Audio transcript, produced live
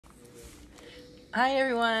Hi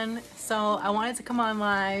everyone. So I wanted to come on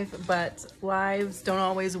live, but lives don't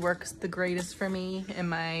always work the greatest for me and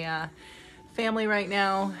my family right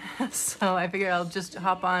now. So I figured I'll just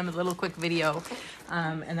hop on with a little quick video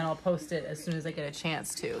and then I'll post it as soon as I get a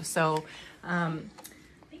chance to. So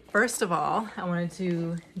first of all, I wanted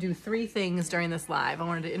to do 3 things during this live. I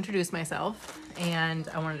wanted to introduce myself, and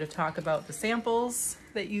I wanted to talk about the samples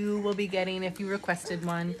that you will be getting if you requested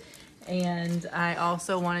one. And I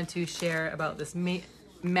also wanted to share about this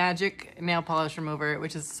magic nail polish remover,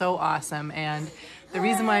 which is so awesome. And the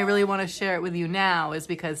reason why I really want to share it with you now is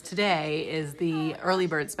because today is the early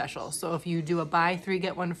bird special. So if you do a buy 3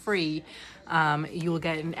 get 1 free, you will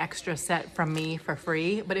get an extra set from me for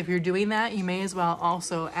free. But if you're doing that, you may as well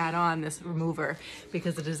also add on this remover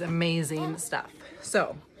because it is amazing stuff.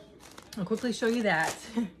 So I'll quickly show you that.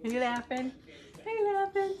 Are you laughing? Are you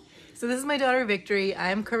laughing? So this is my daughter Victory.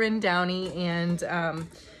 I'm Corinne Downey, and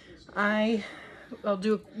I'll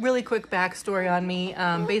do a really quick backstory on me.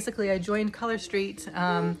 Basically, I joined Color Street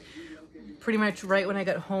pretty much right when I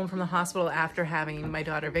got home from the hospital after having my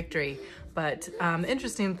daughter Victory. But the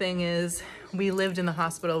interesting thing is we lived in the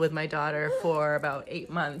hospital with my daughter for about 8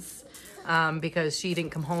 months because she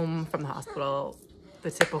didn't come home from the hospital the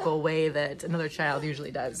typical way that another child usually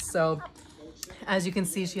does. So as you can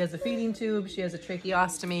see, she has a feeding tube, she has a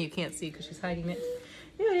tracheostomy. You can't see because she's hiding it.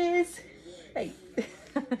 Here it is. Hey.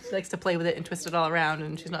 She likes to play with it and twist it all around,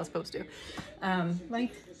 and she's not supposed to.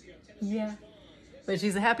 Yeah. But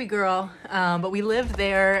she's a happy girl. But we lived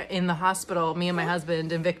there in the hospital, me and my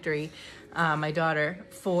husband and Victory, my daughter,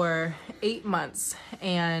 for 8 months.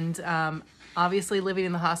 And obviously living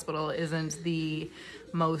in the hospital isn't the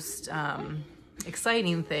most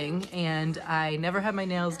exciting thing, and I never had my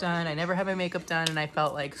nails done, I never had my makeup done, and I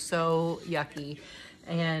felt like so yucky.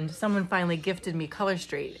 And someone finally gifted me Color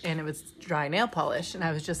Street, and it was dry nail polish, and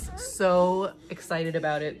I was just so excited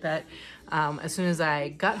about it that as soon as I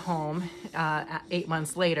got home 8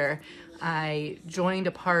 months later, I joined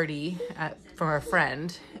a party for a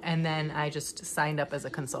friend, and then I just signed up as a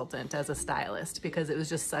consultant, as a stylist, because it was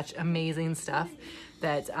just such amazing stuff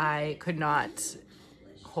that I could not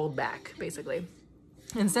hold back, basically.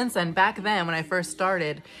 And since then, back then when I first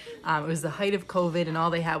started, it was the height of COVID, and all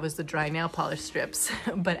they had was the dry nail polish strips.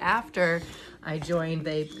 But after I joined,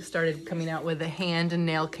 they started coming out with the hand and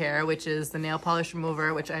nail care, which is the nail polish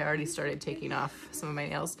remover, which I already started taking off some of my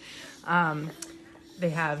nails. They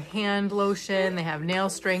have hand lotion, they have nail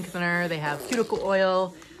strengthener, they have cuticle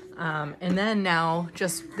oil, and then now,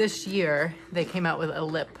 just this year, they came out with a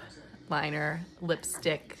lip liner,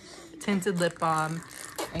 lipstick, tinted lip balm,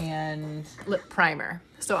 and lip primer.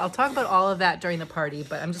 So I'll talk about all of that during the party,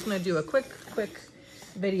 but I'm just going to do a quick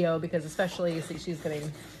video because especially you see she's getting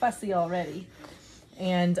fussy already.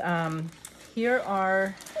 And here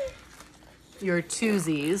are your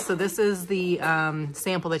twosies. So this is the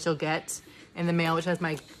sample that you'll get in the mail, which has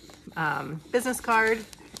my business card,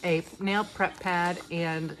 a nail prep pad,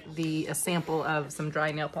 and a sample of some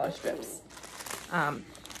dry nail polish strips.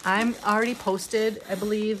 I'm already posted, I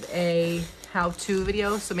believe, a how-to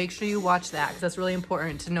video, so make sure you watch that because that's really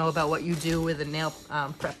important to know about what you do with a nail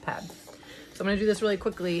prep pad. So I'm going to do this really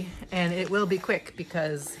quickly, and it will be quick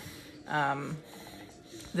because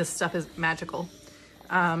this stuff is magical.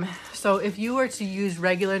 So if you were to use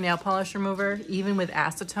regular nail polish remover, even with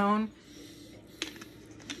acetone,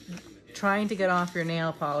 trying to get off your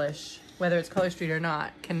nail polish, whether it's Color Street or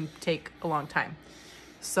not, can take a long time.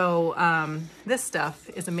 So this stuff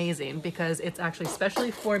is amazing because it's actually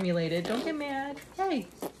specially formulated. Don't get mad. Hey,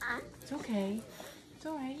 it's okay. It's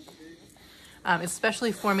all right. It's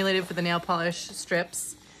specially formulated for the nail polish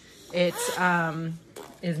strips. It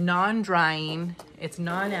is non-drying. It's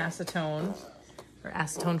non-acetone, or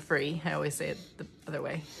acetone-free. I always say it the other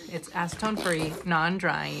way. It's acetone-free,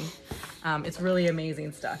 non-drying. It's really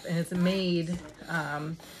amazing stuff, and it's made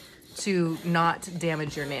to not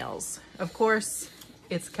damage your nails. Of course,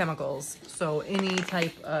 it's chemicals, so any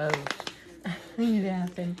type of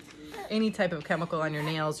chemical on your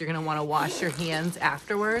nails, you're gonna want to wash your hands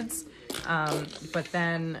afterwards, but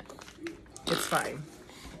then it's fine.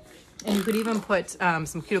 And you could even put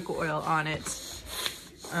some cuticle oil on it,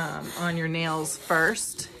 on your nails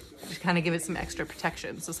first, to kind of give it some extra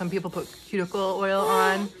protection. So some people put cuticle oil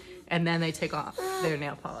on and then they take off their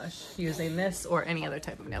nail polish using this or any other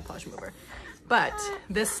type of nail polish remover. But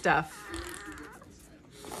this stuff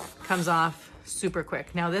comes off super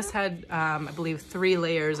quick. Now this had, I believe, 3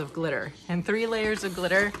 layers of glitter, and 3 layers of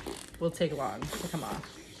glitter will take long to come off.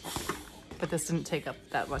 But this didn't take up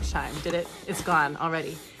that much time, did it? It's gone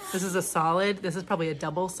already. This is a solid. This is probably a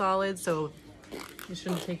double solid, so it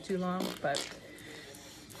shouldn't take too long, but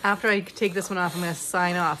After I take this one off, I'm gonna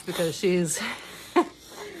sign off because she's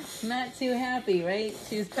not too happy, right?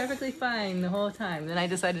 She was perfectly fine the whole time. Then I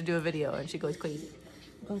decided to do a video and she goes crazy.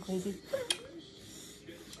 Going crazy.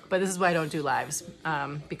 But this is why I don't do lives,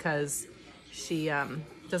 because she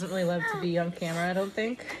doesn't really love to be on camera, I don't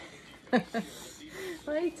think.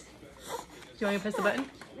 Right? Do you want me to press the button?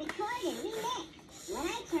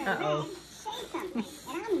 Uh-oh.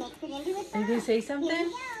 Are you gonna say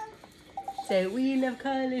something? Say, we love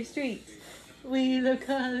Color Streets. We love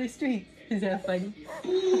Color Streets. Is that funny?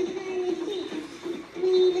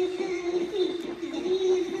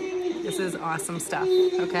 This is awesome stuff,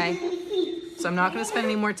 okay? So I'm not gonna spend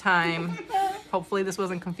any more time. Hopefully this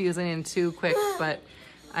wasn't confusing and too quick, but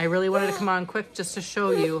I really wanted to come on quick just to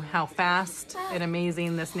show you how fast and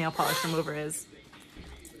amazing this nail polish remover is.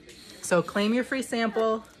 So claim your free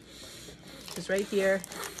sample, which is right here.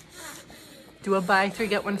 Do a buy 3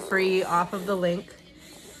 get 1 free off of the link.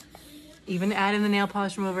 Even add in the nail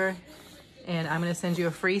polish remover, and I'm gonna send you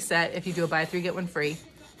a free set if you do a buy 3 get 1 free.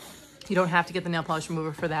 You don't have to get the nail polish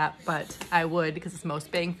remover for that, but I would because it's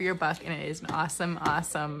most bang for your buck, and it is an awesome,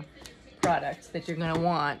 awesome product that you're gonna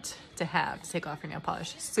want to have to take off your nail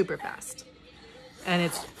polish super fast. And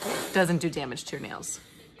it doesn't do damage to your nails.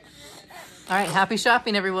 All right, happy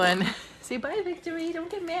shopping, everyone. Say bye, Victory.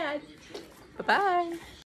 Don't get mad. Bye-bye.